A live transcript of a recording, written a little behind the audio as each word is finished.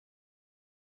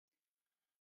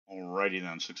Alrighty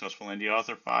then, Successful Indie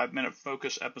Author 5-Minute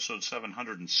Focus, episode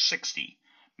 760,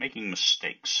 Making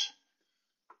Mistakes.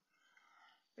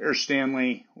 There's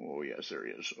Stanley. Oh, yes, there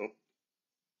he is. Oh,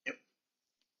 yep.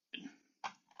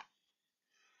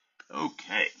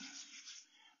 Okay,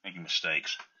 making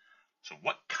mistakes. So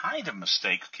what kind of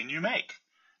mistakes can you make?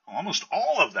 Almost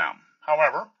all of them.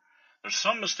 However, there's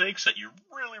some mistakes that you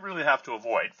really have to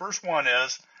avoid. First one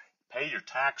is pay your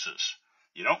taxes.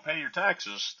 You don't pay your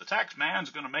taxes, the tax man's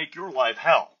going to make your life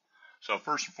hell. So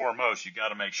first and foremost, you got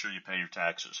to make sure you pay your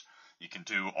taxes. You can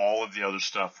do all of the other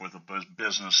stuff with a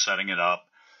business, setting it up.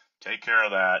 Take care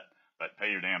of that, but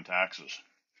pay your damn taxes.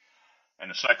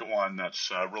 And the second one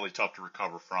that's really tough to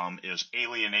recover from is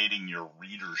alienating your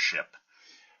readership.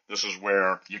 This is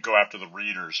where you go after the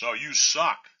readers. Oh, you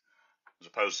suck. As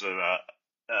opposed to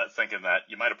thinking that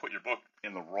you might have put your book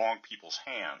in the wrong people's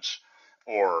hands,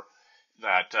 or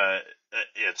that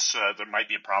there might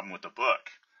be a problem with the book.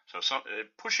 So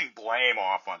pushing blame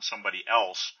off on somebody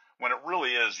else when it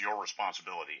really is your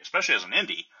responsibility, especially as an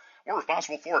indie, we're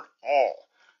responsible for it all.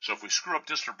 So if we screw up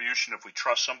distribution, if we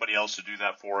trust somebody else to do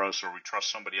that for us, or we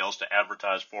trust somebody else to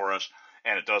advertise for us,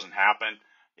 and it doesn't happen,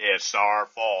 it's our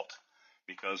fault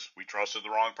because we trusted the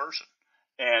wrong person.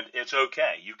 And it's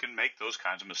okay. You can make those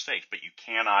kinds of mistakes, but you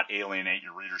cannot alienate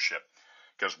your readership.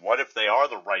 Because what if they are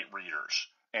the right readers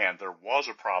and there was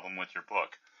a problem with your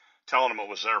book? Telling them it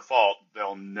was their fault,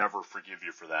 they'll never forgive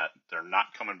you for that. They're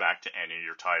not coming back to any of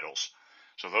your titles.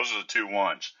 So those are the two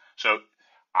ones. So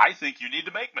I think you need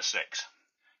to make mistakes.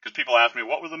 Because people ask me,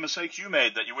 what were the mistakes you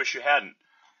made that you wish you hadn't?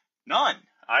 None.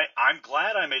 I'm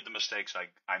glad I made the mistakes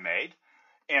I made,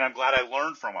 and I'm glad I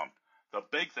learned from them. The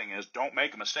big thing is don't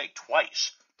make a mistake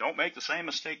twice. Don't make the same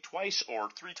mistake twice or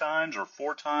 3 times or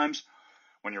 4 times.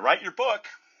 When you write your book,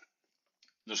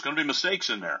 there's going to be mistakes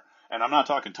in there. And I'm not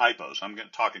talking typos. I'm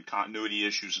talking continuity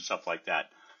issues and stuff like that.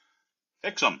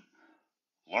 Fix them.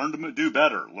 Learn to do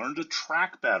better. Learn to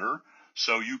track better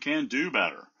so you can do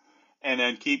better. And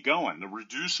then keep going to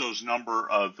reduce those number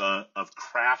of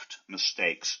craft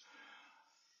mistakes.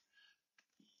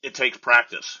 It takes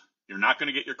practice. You're not going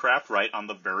to get your craft right on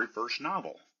the very first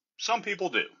novel. Some people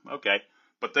do, okay,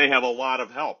 but they have a lot of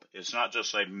help. It's not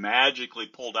just they magically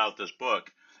pulled out this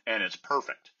book and it's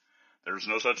perfect. There's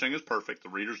no such thing as perfect. The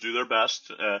readers do their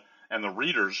best, and the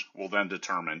readers will then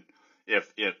determine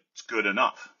if it's good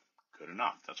enough. Good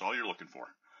enough. That's all you're looking for.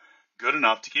 Good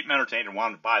enough to keep them entertained and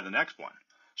want to buy the next one.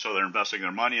 So they're investing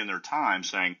their money and their time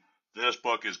saying, this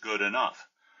book is good enough.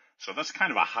 So that's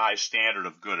kind of a high standard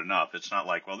of good enough. It's not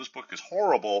like, well, this book is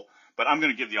horrible, but I'm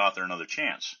going to give the author another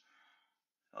chance.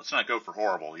 Let's not go for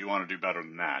horrible. You want to do better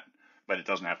than that, but it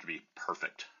doesn't have to be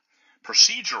perfect.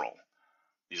 Procedural.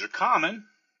 These are common,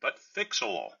 but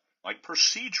fixable. Like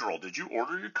procedural. Did you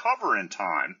order your cover in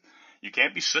time? You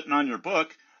can't be sitting on your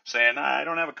book saying, I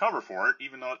don't have a cover for it,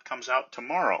 even though it comes out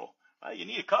tomorrow. You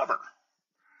need a cover.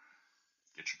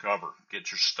 Get your cover.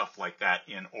 Get your stuff like that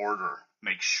in order.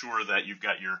 Make sure that you've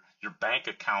got your bank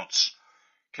accounts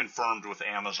confirmed with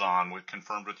Amazon,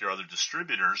 confirmed with your other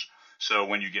distributors. So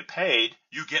when you get paid,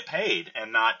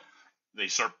 and not they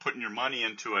start putting your money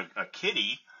into a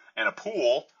kitty and a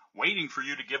pool waiting for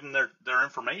you to give them their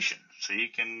information so you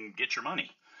can get your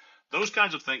money. Those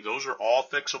kinds of things, those are all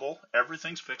fixable.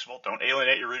 Everything's fixable. Don't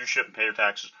alienate your readership and pay your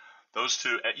taxes. Those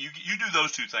two, you do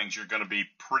those two things, you're going to be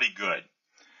pretty good.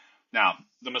 Now,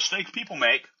 the mistakes people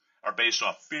make are based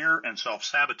off fear and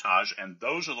self-sabotage, and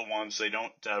those are the ones they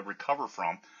don't recover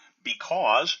from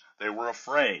because they were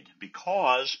afraid,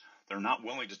 because they're not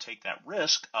willing to take that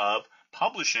risk of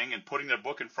publishing and putting their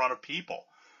book in front of people.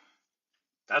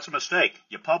 That's a mistake.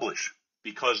 You publish,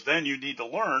 because then you need to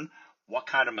learn what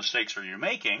kind of mistakes are you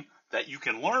making that you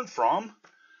can learn from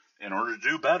in order to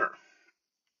do better.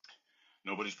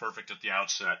 Nobody's perfect at the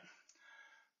outset.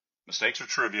 Mistakes are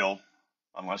trivial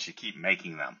unless you keep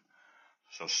making them.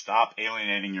 So stop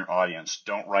alienating your audience.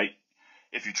 Don't write.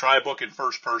 If you try a book in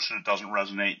first person, it doesn't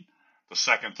resonate. The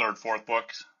second, third, fourth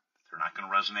books, they're not going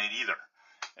to resonate either.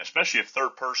 Especially if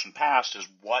third person past is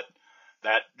what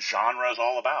that genre is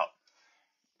all about.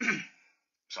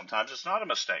 Sometimes it's not a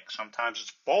mistake. Sometimes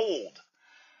it's bold.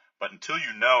 But until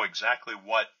you know exactly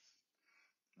what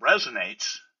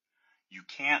resonates, you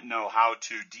can't know how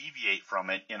to deviate from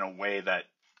it in a way that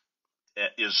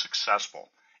is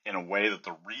successful, in a way that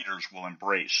the readers will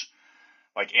embrace.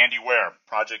 Like Andy Ware,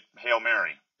 Project Hail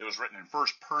Mary. It was written in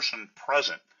first person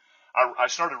present. I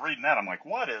started reading that. I'm like,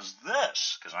 what is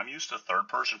this? Because I'm used to third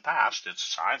person past. It's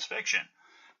science fiction.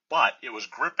 But it was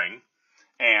gripping.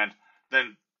 And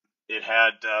then it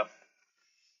had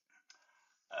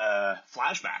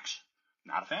flashbacks.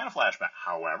 Not a fan of flashbacks.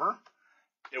 However,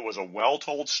 it was a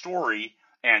well-told story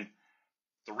And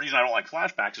the reason I don't like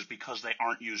flashbacks is because they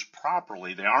aren't used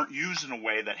properly. They aren't used in a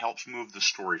way that helps move the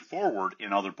story forward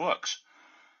in other books.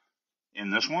 In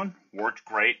this one, worked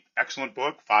great. Excellent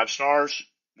book, 5 stars.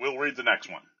 We'll read the next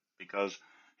one because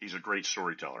he's a great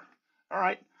storyteller. All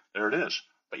right, there it is.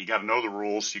 But you got to know the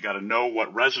rules. You got to know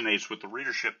what resonates with the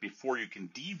readership before you can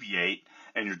deviate,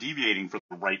 and you're deviating for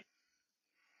the right.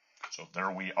 So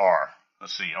there we are.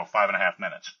 Let's see, 5.5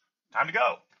 minutes. Time to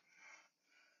go.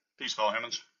 Peace, fellow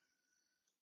humans.